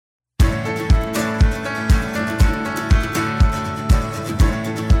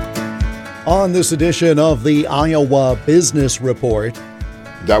On this edition of the Iowa Business Report.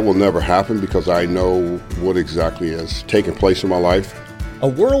 That will never happen because I know what exactly is taking place in my life. A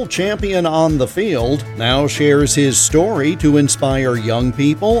world champion on the field now shares his story to inspire young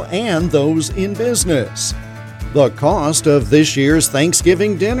people and those in business. The cost of this year's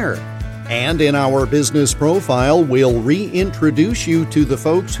Thanksgiving dinner. And in our business profile, we'll reintroduce you to the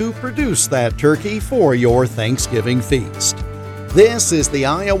folks who produce that turkey for your Thanksgiving feast. This is the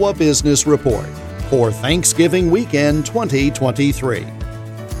Iowa Business Report for Thanksgiving weekend 2023.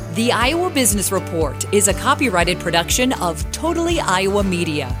 The Iowa Business Report is a copyrighted production of Totally Iowa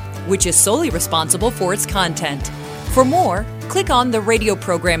Media, which is solely responsible for its content. For more, click on the radio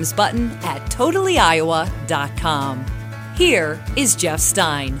programs button at totallyiowa.com. Here is Jeff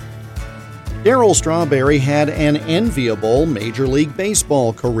Stein. Darryl Strawberry had an enviable Major League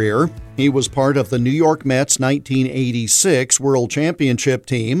Baseball career. He was part of the New York Mets' 1986 World Championship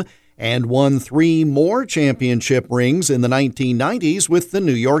team and won 3 more championship rings in the 1990s with the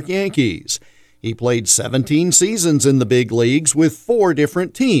New York Yankees. He played 17 seasons in the big leagues with 4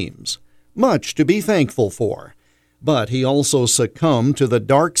 different teams, much to be thankful for. But he also succumbed to the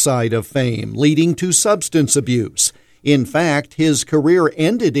dark side of fame, leading to substance abuse. In fact, his career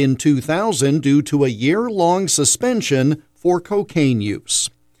ended in 2000 due to a year-long suspension for cocaine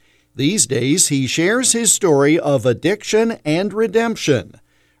use. These days, he shares his story of addiction and redemption.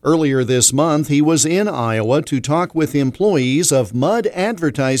 Earlier this month, he was in Iowa to talk with employees of Mudd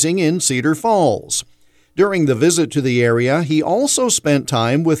Advertising in Cedar Falls. During the visit to the area, he also spent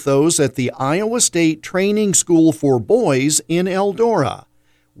time with those at the Iowa State Training School for Boys in Eldora.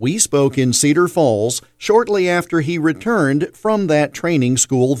 We spoke in Cedar Falls shortly after he returned from that training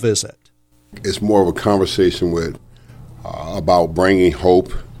school visit. It's more of a conversation about bringing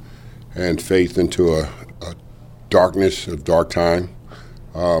hope and faith into a darkness, a dark time.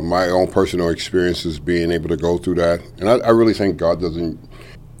 My own personal experiences being able to go through that. And I really think God doesn't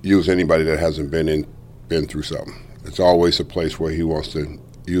use anybody that hasn't been through something. It's always a place where he wants to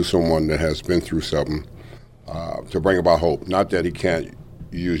use someone that has been through something to bring about hope. Not that he can't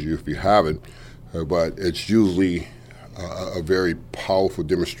use you if you haven't, but it's usually a very powerful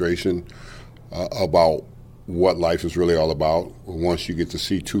demonstration about what life is really all about once you get to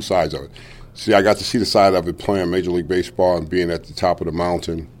see 2 sides of it. See, I got to see the side of it playing Major League Baseball and being at the top of the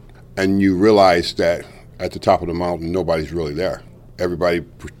mountain, and you realize that at the top of the mountain, nobody's really there. Everybody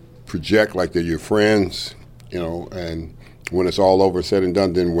project like they're your friends, and when it's all over, said and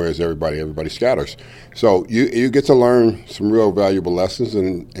done, then where's everybody? Everybody scatters. So you get to learn some real valuable lessons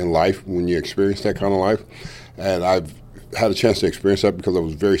in life when you experience that kind of life. And I've had a chance to experience that because I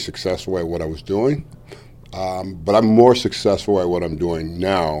was very successful at what I was doing. But I'm more successful at what I'm doing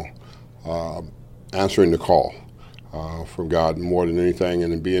now, answering the call from God more than anything,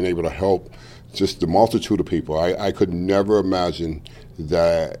 and then being able to help just the multitude of people. I could never imagine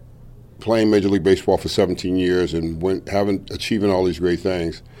that playing Major League Baseball for 17 years and achieving all these great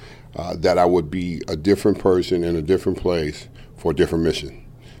things, that I would be a different person in a different place for a different mission.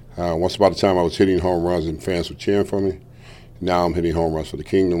 Once upon a time I was hitting home runs and fans were cheering for me. Now I'm hitting home runs for the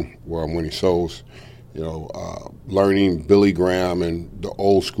kingdom where I'm winning souls. Learning Billy Graham and the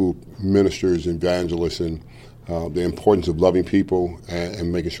old school ministers, evangelists, and the importance of loving people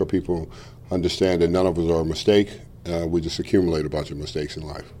and making sure people understand that none of us are a mistake. We just accumulate a bunch of mistakes in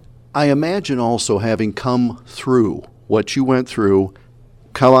life. I imagine also having come through what you went through,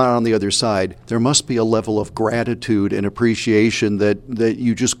 come out on the other side, there must be a level of gratitude and appreciation that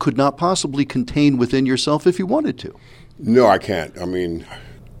you just could not possibly contain within yourself if you wanted to. No, I can't. I mean,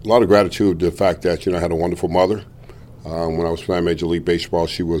 a lot of gratitude to the fact that, I had a wonderful mother. When I was playing Major League Baseball,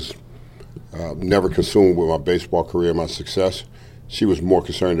 she was never consumed with my baseball career, my success. She was more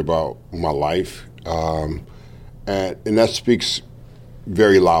concerned about my life. And that speaks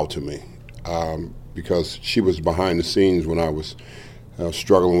very loud to me because she was behind the scenes when I was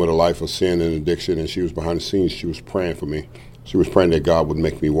struggling with a life of sin and addiction, and she was behind the scenes. She was praying for me. She was praying that God would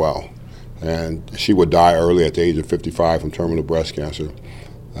make me well. And she would die early at the age of 55 from terminal breast cancer.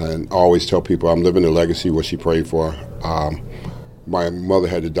 And I always tell people I'm living the legacy what she prayed for. My mother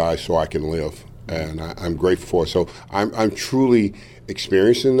had to die so I can live, and I'm grateful for it. So I'm truly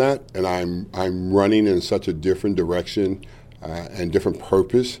experiencing that, and I'm running in such a different direction and different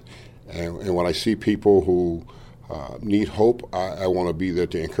purpose. And when I see people who need hope, I want to be there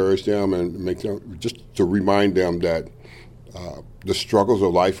to encourage them and make them, just to remind them that the struggles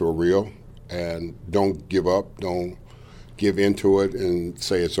of life are real, and don't give up, don't give into it and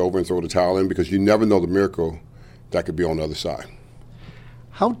say it's over and throw the towel in, because you never know the miracle that could be on the other side.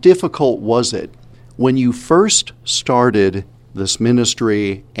 How difficult was it when you first started this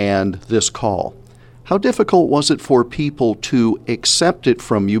ministry, and this call. How difficult was it for people to accept it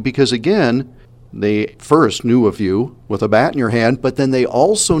from you? Because again, they first knew of you with a bat in your hand, but then they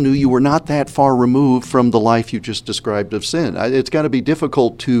also knew you were not that far removed from the life you just described of sin. It's got to be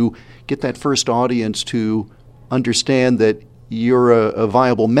difficult to get that first audience to understand that you're a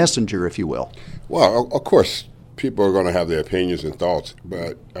viable messenger, if you will. Well, of course, people are going to have their opinions and thoughts,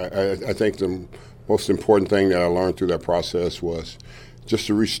 but I think the most important thing that I learned through that process was just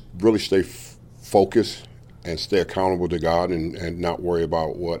to really stay focused and stay accountable to God and not worry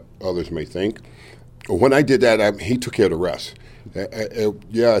about what others may think. When I did that, he took care of the rest.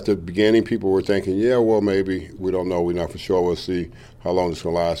 At the beginning, people were thinking, maybe, we don't know, we're not for sure, we'll see how long it's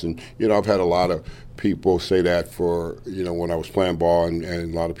going to last. And, I've had a lot of people say that for, when I was playing ball and a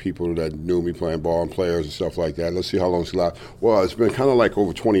lot of people that knew me playing ball and players and stuff like that. Let's see how long it's going to last. Well, it's been kind of like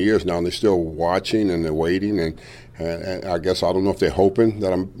over 20 years now, and they're still watching and they're waiting. And I guess I don't know if they're hoping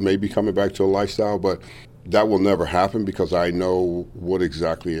that I may be coming back to a lifestyle, but that will never happen because I know what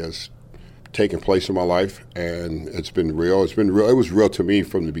exactly is taken place in my life, and it's been real. It was real to me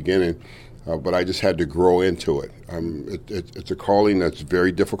from the beginning, but I just had to grow into it. It's a calling that's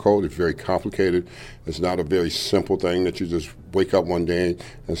very difficult. It's very complicated. It's not a very simple thing that you just wake up one day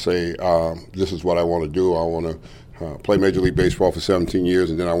and say, this is what I want to do. I want to play Major League Baseball for 17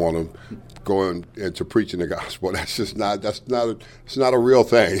 years, and then I want to go into preaching the gospel. It's not a real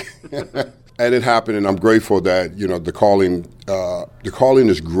thing. And it happened, and I'm grateful that the calling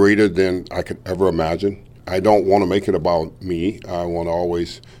is greater than I could ever imagine. I don't want to make it about me. I want to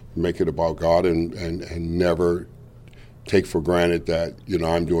always make it about God and never take for granted that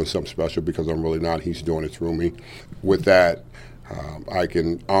I'm doing something special, because I'm really not. He's doing it through me. With that, I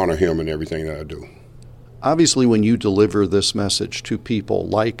can honor Him in everything that I do. Obviously, when you deliver this message to people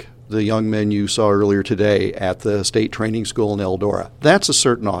like the young men you saw earlier today at the state training school in Eldora, that's a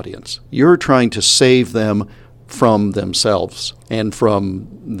certain audience. You're trying to save them from themselves and from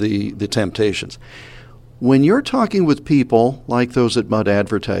the temptations. When you're talking with people like those at Mudd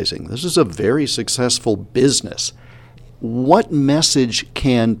Advertising, this is a very successful business. What message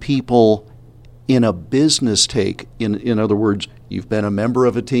can people in a business take? In other words, you've been a member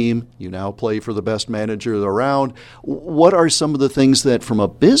of a team, you now play for the best manager around. What are some of the things that, from a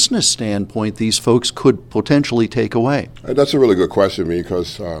business standpoint, these folks could potentially take away? That's a really good question,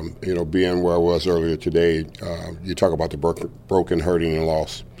 because, being where I was earlier today, you talk about the broken, hurting, and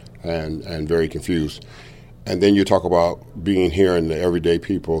lost, and very confused. And then you talk about being here and the everyday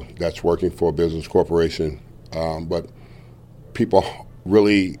people that's working for a business corporation, but people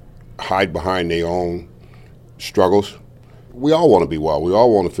really hide behind their own struggles. We all want to be well. We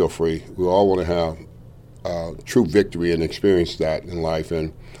all want to feel free. We all want to have true victory and experience that in life.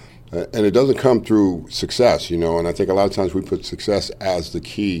 And it doesn't come through success, and I think a lot of times we put success as the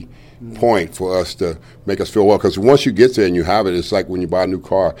key point for us to make us feel well. Because once you get there and you have it, it's like when you buy a new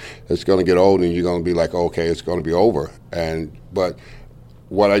car, it's going to get old and you're going to be like, okay, it's going to be over. But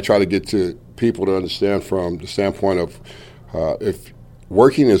what I try to get to people to understand from the standpoint of if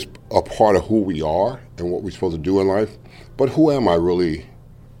working is a part of who we are and what we're supposed to do in life, but who am I really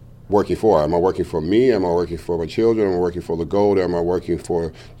working for? Am I working for me? Am I working for my children? Am I working for the goal? Am I working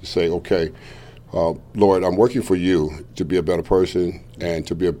to say, okay, Lord, I'm working for you to be a better person and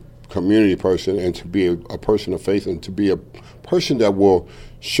to be a community person and to be a person of faith and to be a person that will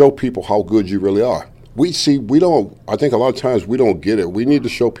show people how good you really are. I think a lot of times we don't get it. We need to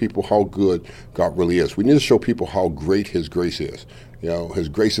show people how good God really is. We need to show people how great His grace is. His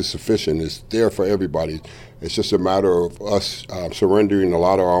grace is sufficient. It's there for everybody. It's just a matter of us surrendering a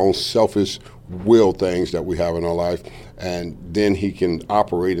lot of our own selfish will things that we have in our life, and then He can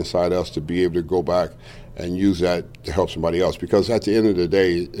operate inside us to be able to go back and use that to help somebody else. Because at the end of the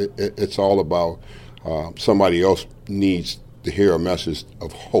day, it's all about somebody else needs to hear a message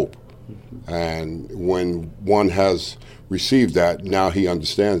of hope. And when one has received that, now he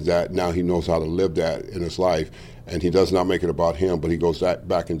understands that, now he knows how to live that in his life, and he does not make it about him, but he goes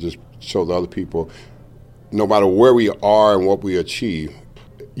back and just show the other people, no matter where we are and what we achieve,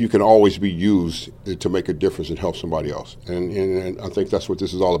 you can always be used to make a difference and help somebody else. And I think that's what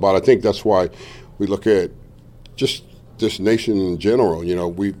this is all about. I think that's why we look at just this nation in general.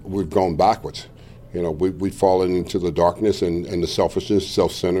 We've gone backwards. We've fallen into the darkness and the selfishness,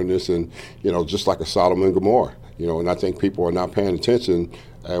 self-centeredness, and, just like a Sodom and Gomorrah. And I think people are not paying attention,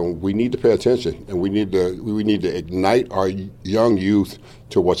 and we need to pay attention, and we need to ignite our young youth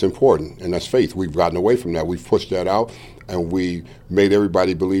to what's important, and that's faith. We've gotten away from that. We've pushed that out, and we made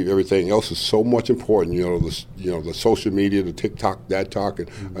everybody believe everything else is so much important. The social media, the TikTok, that talk,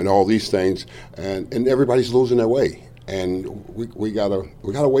 and all these things, and everybody's losing their way. and we gotta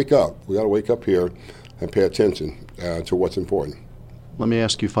wake up. We gotta wake up here and pay attention to what's important. Let me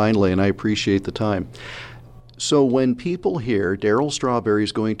ask you finally, and I appreciate the time. So when people hear Darryl Strawberry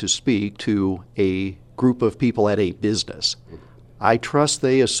is going to speak to a group of people at a business, I trust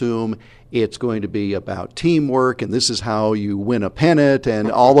they assume it's going to be about teamwork and this is how you win a pennant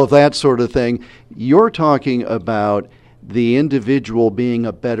and all of that sort of thing. You're talking about the individual being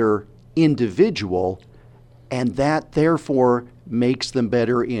a better individual, and that therefore makes them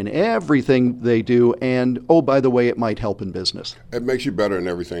better in everything they do. And, oh, by the way, it might help in business. It makes you better in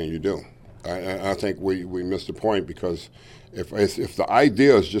everything you do. I think we missed the point, because if the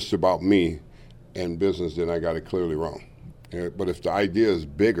idea is just about me in business, then I got it clearly wrong. But if the idea is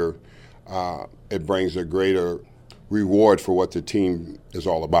bigger, it brings a greater reward for what the team is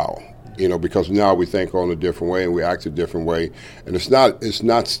all about. Because now we think on a different way and we act a different way, and it's not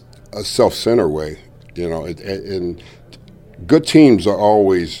a self-centered way. And good teams are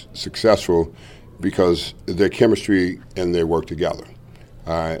always successful because their chemistry and they work together.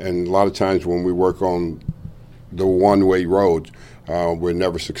 And a lot of times when we work on the one-way road, we're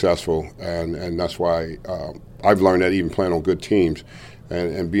never successful, and that's why I've learned that even playing on good teams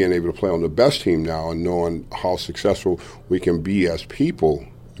and being able to play on the best team now and knowing how successful we can be as people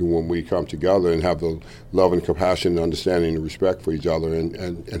when we come together and have the love and compassion and understanding and respect for each other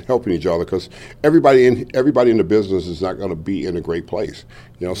and helping each other, because everybody in the business is not going to be in a great place.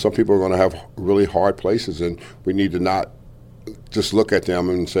 Some people are going to have really hard places, and we need to not just look at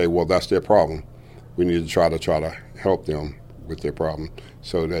them and say, well, that's their problem. We need to try to help them with their problem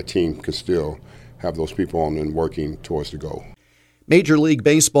so that team can still have those people on and working towards the goal. Major League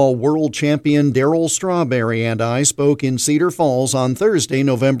Baseball world champion Darryl Strawberry and I spoke in Cedar Falls on Thursday,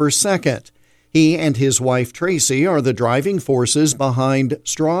 November 2nd. He and his wife Tracy are the driving forces behind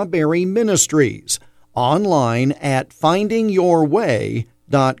Strawberry Ministries, online at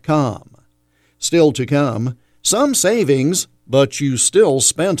findingyourway.com. Still to come, some savings, but you still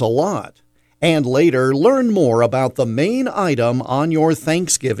spent a lot. And later, learn more about the main item on your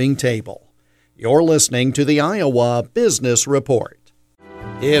Thanksgiving table. You're listening to the Iowa Business Report.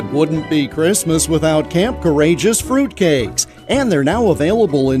 It wouldn't be Christmas without Camp Courageous fruitcakes, and they're now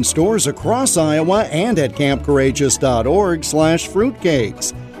available in stores across Iowa and at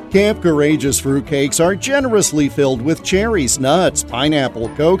campcourageous.org/fruitcakes. Camp Courageous fruitcakes are generously filled with cherries, nuts, pineapple,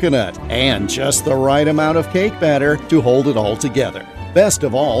 coconut, and just the right amount of cake batter to hold it all together. Best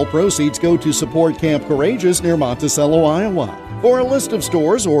of all, proceeds go to support Camp Courageous near Monticello, Iowa. For a list of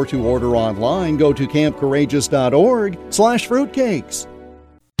stores or to order online, go to campcourageous.org/fruitcakes.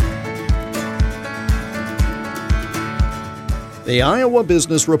 The Iowa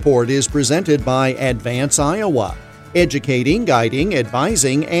Business Report is presented by Advance Iowa, educating, guiding,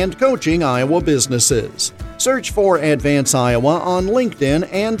 advising, and coaching Iowa businesses. Search for Advance Iowa on LinkedIn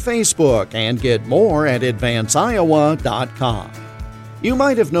and Facebook, and get more at advanceiowa.com. You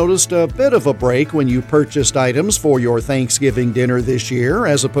might have noticed a bit of a break when you purchased items for your Thanksgiving dinner this year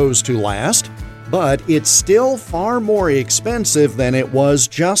as opposed to last, but it's still far more expensive than it was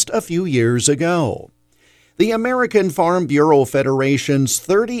just a few years ago. The American Farm Bureau Federation's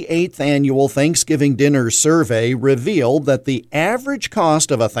 38th annual Thanksgiving dinner survey revealed that the average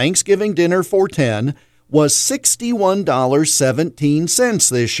cost of a Thanksgiving dinner for 10 was $61.17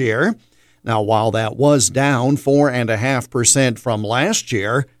 this year. Now, while that was down 4.5% from last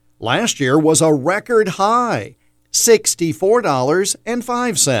year was a record high,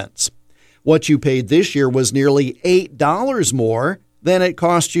 $64.05. What you paid this year was nearly $8 more than it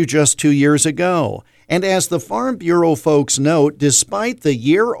cost you just 2 years ago. And as the Farm Bureau folks note, despite the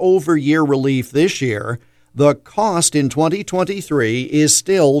year-over-year relief this year, the cost in 2023 is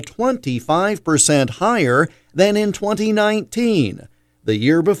still 25% higher than in 2019, the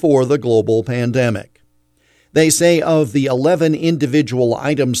year before the global pandemic. They say of the 11 individual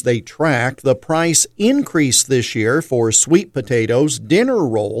items they track, the price increased this year for sweet potatoes, dinner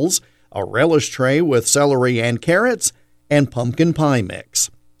rolls, a relish tray with celery and carrots, and pumpkin pie mix.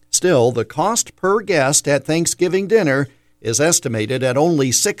 Still, the cost per guest at Thanksgiving dinner is estimated at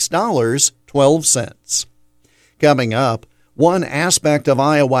only $6.12. Coming up, one aspect of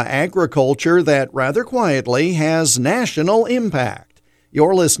Iowa agriculture that rather quietly has national impact.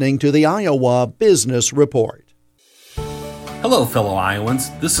 You're listening to the Iowa Business Report. Hello, fellow Iowans.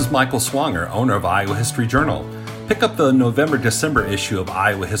 This is Michael Swanger, owner of Iowa History Journal. Pick up the November-December issue of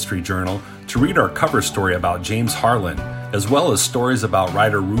Iowa History Journal to read our cover story about James Harlan, as well as stories about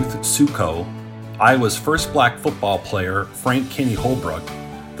writer Ruth Suko, Iowa's first black football player, Frank Kenny Holbrook,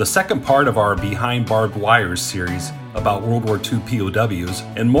 the second part of our Behind Barbed Wires series about World War II POWs,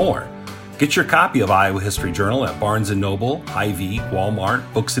 and more. Get your copy of Iowa History Journal at Barnes & Noble, Hy-Vee, Walmart,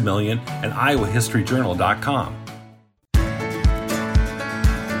 Books A Million, and iowahistoryjournal.com.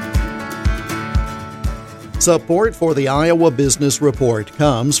 Support for the Iowa Business Report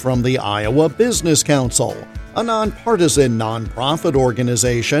comes from the Iowa Business Council, a nonpartisan nonprofit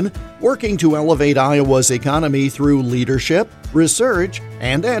organization working to elevate Iowa's economy through leadership, research,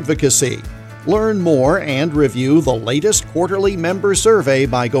 and advocacy. Learn more and review the latest quarterly member survey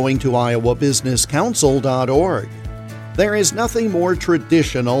by going to iowabusinesscouncil.org. There is nothing more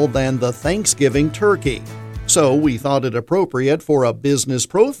traditional than the Thanksgiving turkey. So we thought it appropriate for a business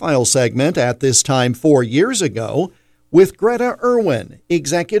profile segment at this time 4 years ago with Greta Irwin,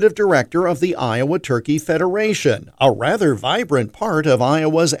 Executive Director of the Iowa Turkey Federation, a rather vibrant part of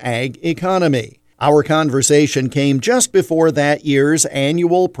Iowa's ag economy. Our conversation came just before that year's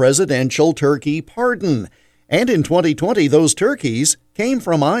annual presidential turkey pardon, and in 2020 those turkeys came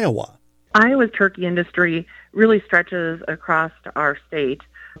from Iowa. Iowa's turkey industry really stretches across our state,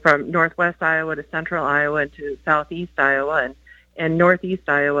 from northwest Iowa to central Iowa to southeast Iowa and northeast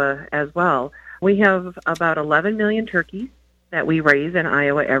Iowa as well. We have about 11 million turkeys that we raise in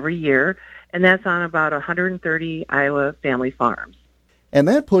Iowa every year, and that's on about 130 Iowa family farms. And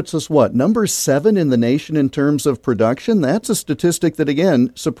that puts us, number 7 in the nation in terms of production? That's a statistic that,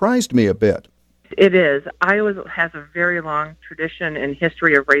 again, surprised me a bit. It is. Iowa has a very long tradition and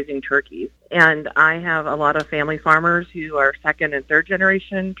history of raising turkeys. And I have a lot of family farmers who are second and third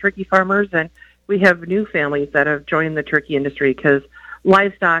generation turkey farmers. And we have new families that have joined the turkey industry because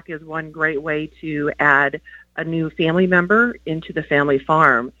livestock is one great way to add a new family member into the family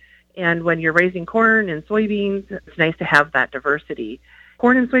farm. And when you're raising corn and soybeans, it's nice to have that diversity.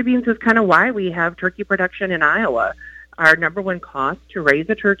 Corn and soybeans is kind of why we have turkey production in Iowa. Our number one cost to raise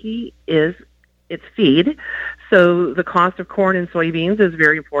a turkey is its feed. So the cost of corn and soybeans is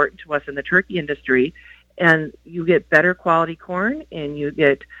very important to us in the turkey industry. And you get better quality corn and you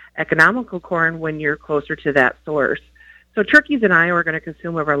get economical corn when you're closer to that source. So turkeys in Iowa are going to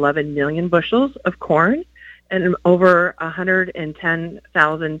consume over 11 million bushels of corn and over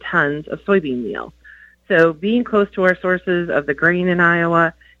 110,000 tons of soybean meal. So being close to our sources of the grain in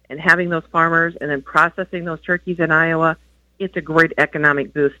Iowa and having those farmers and then processing those turkeys in Iowa, it's a great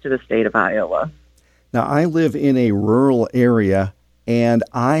economic boost to the state of Iowa. Now, I live in a rural area, and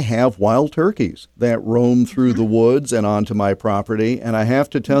I have wild turkeys that roam through the woods and onto my property, and I have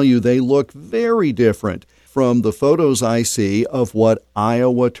to tell you, they look very different from the photos I see of what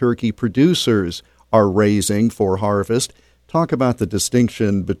Iowa turkey producers are raising for harvest. Talk about the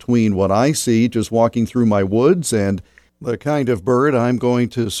distinction between what I see just walking through my woods and the kind of bird I'm going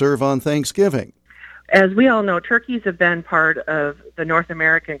to serve on Thanksgiving. As we all know, turkeys have been part of the North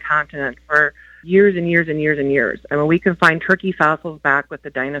American continent for years and years and years and years. I mean, we can find turkey fossils back with the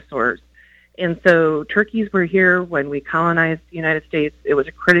dinosaurs. And so turkeys were here when we colonized the United States. It was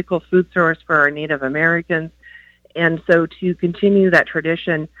a critical food source for our Native Americans. And so to continue that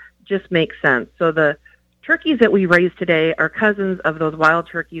tradition just makes sense. So the turkeys that we raise today are cousins of those wild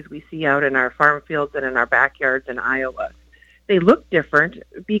turkeys we see out in our farm fields and in our backyards in Iowa. They look different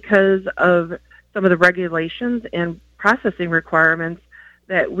because of some of the regulations and processing requirements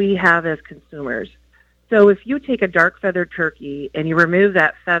that we have as consumers. So if you take a dark feathered turkey and you remove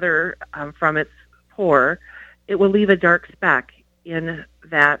that feather from its pore, it will leave a dark speck in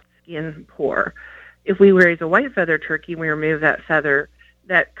that skin pore. If we raise a white feathered turkey and we remove that feather,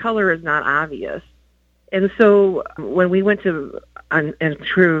 that color is not obvious. And so when we went to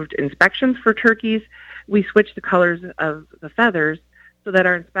improved inspections for turkeys, we switched the colors of the feathers so that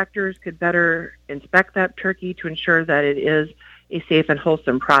our inspectors could better inspect that turkey to ensure that it is a safe and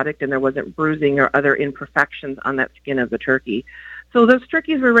wholesome product and there wasn't bruising or other imperfections on that skin of the turkey. So those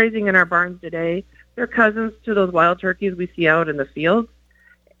turkeys we're raising in our barns today, they're cousins to those wild turkeys we see out in the fields.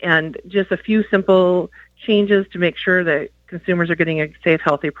 And just a few simple changes to make sure that consumers are getting a safe,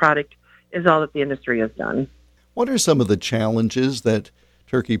 healthy product is all that the industry has done. What are some of the challenges that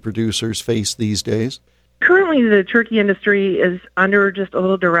turkey producers face these days? Currently, the turkey industry is under just a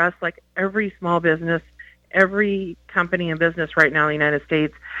little duress, like every small business. Every company and business right now in the United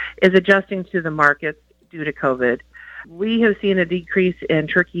States is adjusting to the markets due to COVID. We have seen a decrease in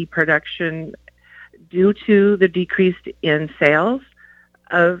turkey production due to the decrease in sales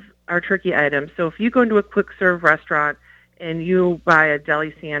of our turkey items. So if you go into a quick serve restaurant and you buy a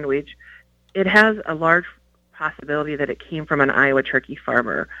deli sandwich, it has a large possibility that it came from an Iowa turkey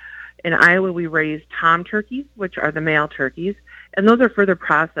farmer. In Iowa, we raise tom turkeys, which are the male turkeys, and those are further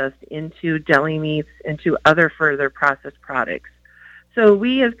processed into deli meats, into other further processed products. So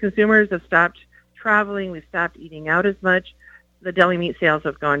we as consumers have stopped traveling, we've stopped eating out as much, the deli meat sales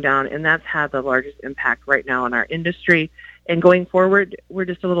have gone down, and that's had the largest impact right now on our industry. And going forward, we're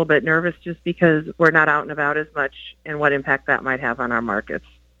just a little bit nervous just because we're not out and about as much and what impact that might have on our markets.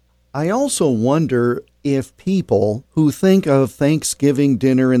 I also wonder if people who think of Thanksgiving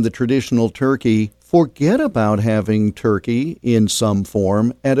dinner and the traditional turkey forget about having turkey in some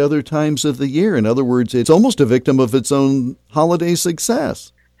form at other times of the year. In other words, it's almost a victim of its own holiday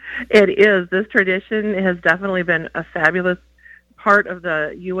success. It is. This tradition has definitely been a fabulous part of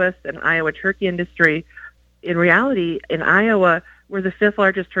the U.S. and Iowa turkey industry. In reality, in Iowa, we're the 5th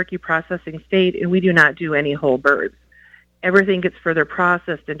largest turkey processing state, and we do not do any whole birds. Everything gets further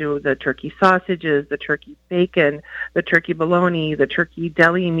processed into the turkey sausages, the turkey bacon, the turkey bologna, the turkey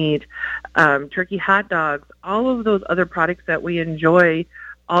deli meat, turkey hot dogs, all of those other products that we enjoy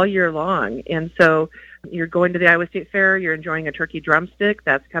all year long. And so you're going to the Iowa State Fair, you're enjoying a turkey drumstick,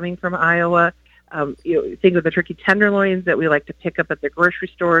 that's coming from Iowa. Think of the turkey tenderloins that we like to pick up at the grocery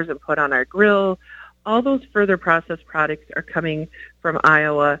stores and put on our grill. All those further processed products are coming from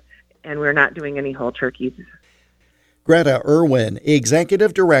Iowa, and we're not doing any whole turkeys. Greta Irwin,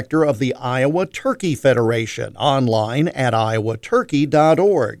 Executive Director of the Iowa Turkey Federation, online at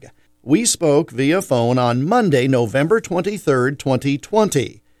iowaturkey.org. We spoke via phone on Monday, November 23,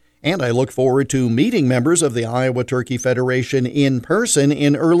 2020. And I look forward to meeting members of the Iowa Turkey Federation in person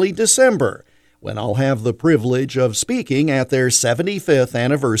in early December, when I'll have the privilege of speaking at their 75th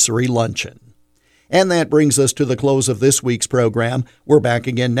anniversary luncheon. And that brings us to the close of this week's program. We're back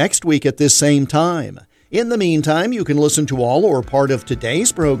again next week at this same time. In the meantime, you can listen to all or part of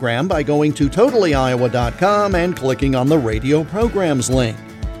today's program by going to totallyiowa.com and clicking on the radio programs link.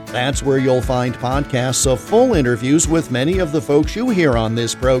 That's where you'll find podcasts of full interviews with many of the folks you hear on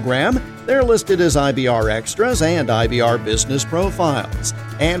this program. They're listed as IBR Extras and IBR Business Profiles.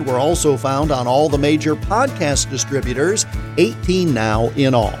 And we're also found on all the major podcast distributors, 18 now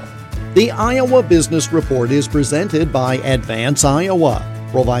in all. The Iowa Business Report is presented by Advance Iowa,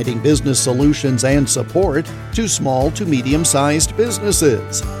 providing business solutions and support to small to medium-sized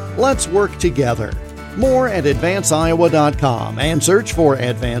businesses. Let's work together. More at advanceiowa.com and search for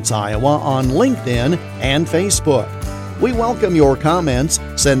Advance Iowa on LinkedIn and Facebook. We welcome your comments.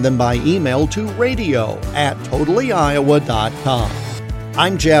 Send them by email to radio@totallyiowa.com.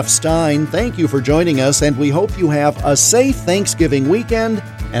 I'm Jeff Stein. Thank you for joining us, and we hope you have a safe Thanksgiving weekend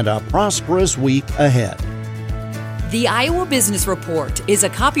and a prosperous week ahead. The Iowa Business Report is a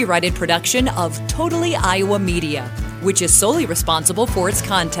copyrighted production of Totally Iowa Media, which is solely responsible for its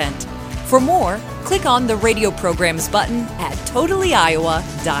content. For more, click on the radio programs button at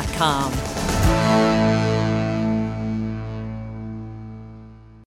totallyiowa.com.